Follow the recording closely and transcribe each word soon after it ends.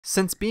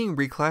Since being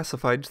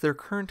reclassified to their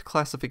current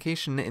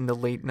classification in the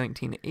late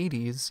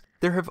 1980s,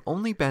 there have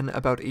only been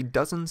about a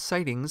dozen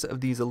sightings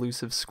of these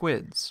elusive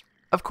squids.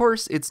 Of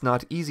course, it's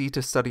not easy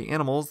to study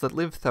animals that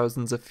live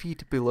thousands of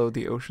feet below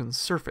the ocean's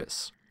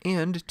surface.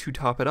 And, to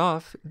top it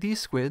off, these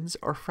squids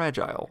are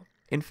fragile.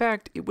 In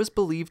fact, it was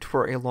believed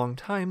for a long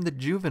time that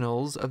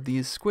juveniles of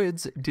these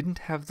squids didn't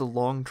have the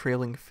long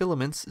trailing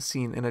filaments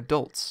seen in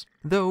adults,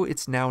 though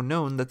it's now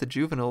known that the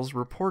juveniles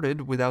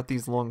reported without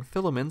these long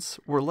filaments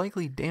were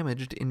likely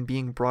damaged in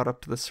being brought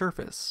up to the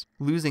surface,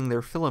 losing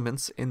their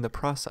filaments in the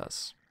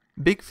process.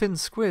 Bigfin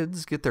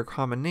squids get their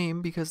common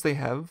name because they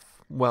have,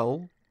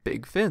 well,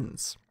 big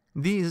fins.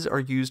 These are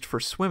used for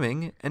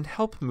swimming and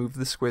help move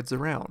the squids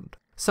around.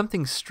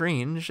 Something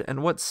strange,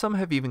 and what some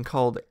have even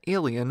called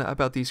alien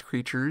about these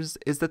creatures,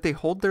 is that they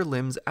hold their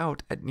limbs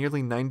out at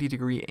nearly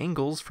 90-degree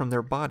angles from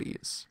their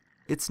bodies.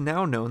 It's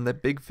now known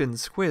that bigfin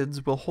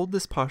squids will hold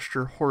this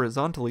posture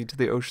horizontally to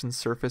the ocean's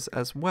surface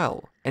as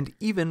well, and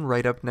even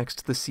right up next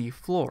to the sea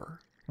floor.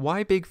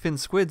 Why bigfin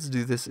squids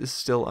do this is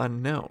still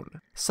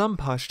unknown. Some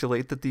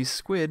postulate that these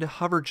squid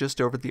hover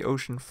just over the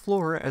ocean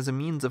floor as a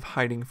means of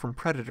hiding from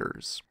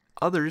predators.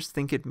 Others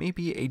think it may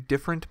be a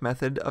different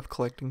method of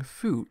collecting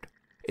food.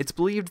 It's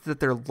believed that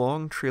their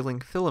long trailing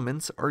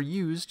filaments are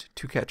used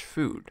to catch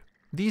food.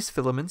 These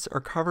filaments are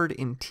covered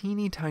in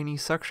teeny tiny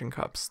suction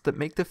cups that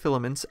make the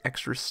filaments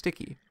extra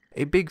sticky.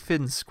 A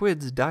bigfin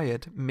squid's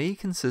diet may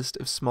consist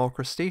of small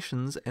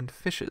crustaceans and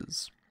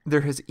fishes.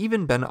 There has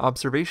even been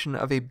observation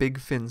of a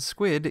bigfin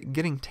squid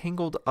getting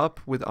tangled up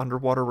with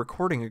underwater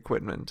recording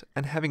equipment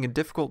and having a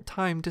difficult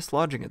time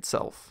dislodging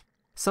itself.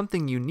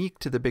 Something unique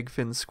to the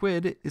bigfin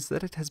squid is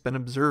that it has been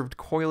observed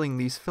coiling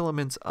these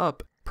filaments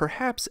up,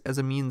 perhaps as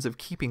a means of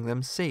keeping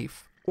them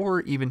safe,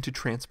 or even to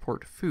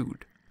transport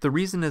food. The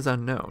reason is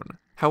unknown.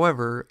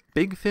 However,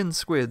 bigfin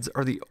squids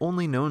are the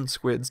only known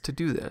squids to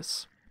do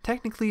this.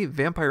 Technically,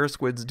 vampire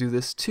squids do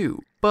this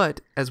too,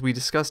 but as we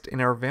discussed in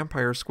our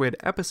vampire squid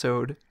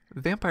episode,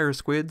 vampire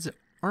squids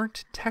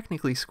aren't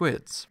technically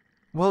squids.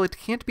 While it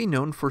can't be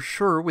known for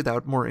sure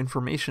without more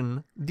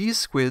information, these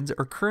squids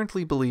are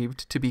currently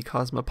believed to be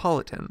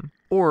cosmopolitan,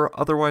 or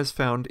otherwise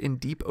found in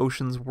deep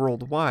oceans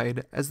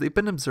worldwide, as they've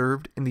been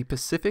observed in the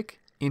Pacific,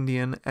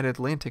 Indian, and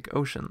Atlantic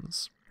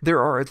Oceans. There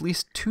are at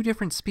least 2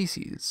 different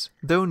species,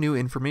 though new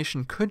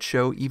information could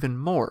show even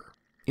more.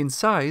 In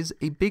size,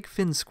 a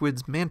bigfin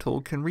squid's mantle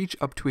can reach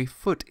up to a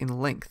foot in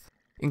length.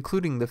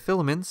 Including the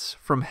filaments,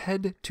 from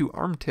head to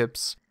arm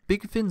tips,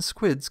 bigfin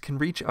squids can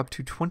reach up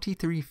to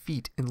 23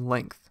 feet in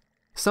length.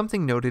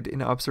 Something noted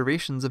in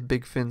observations of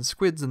bigfin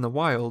squids in the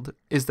wild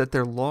is that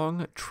their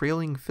long,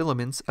 trailing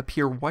filaments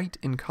appear white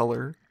in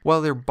color, while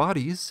their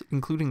bodies,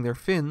 including their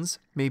fins,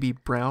 may be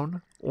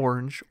brown,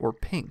 orange, or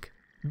pink.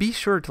 Be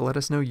sure to let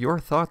us know your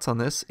thoughts on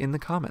this in the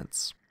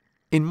comments.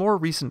 In more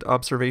recent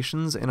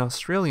observations in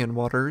Australian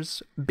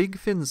waters,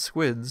 bigfin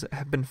squids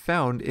have been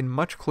found in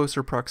much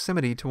closer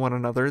proximity to one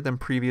another than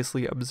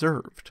previously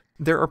observed.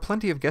 There are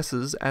plenty of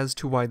guesses as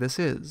to why this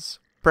is.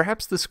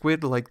 Perhaps the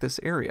squid liked this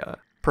area.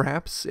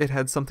 Perhaps it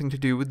had something to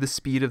do with the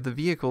speed of the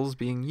vehicles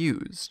being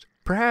used.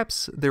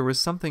 Perhaps there was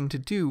something to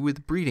do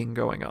with breeding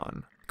going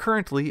on.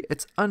 Currently,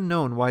 it's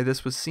unknown why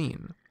this was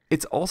seen.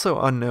 It's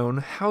also unknown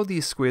how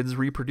these squids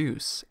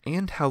reproduce,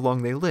 and how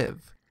long they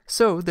live.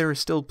 So there is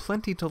still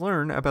plenty to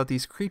learn about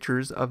these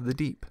creatures of the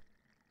deep.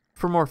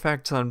 For more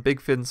facts on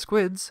bigfin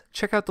squids,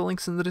 check out the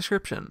links in the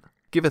description.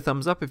 Give a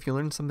thumbs up if you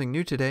learned something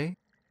new today,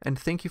 and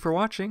thank you for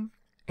watching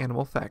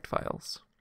Animal Fact Files.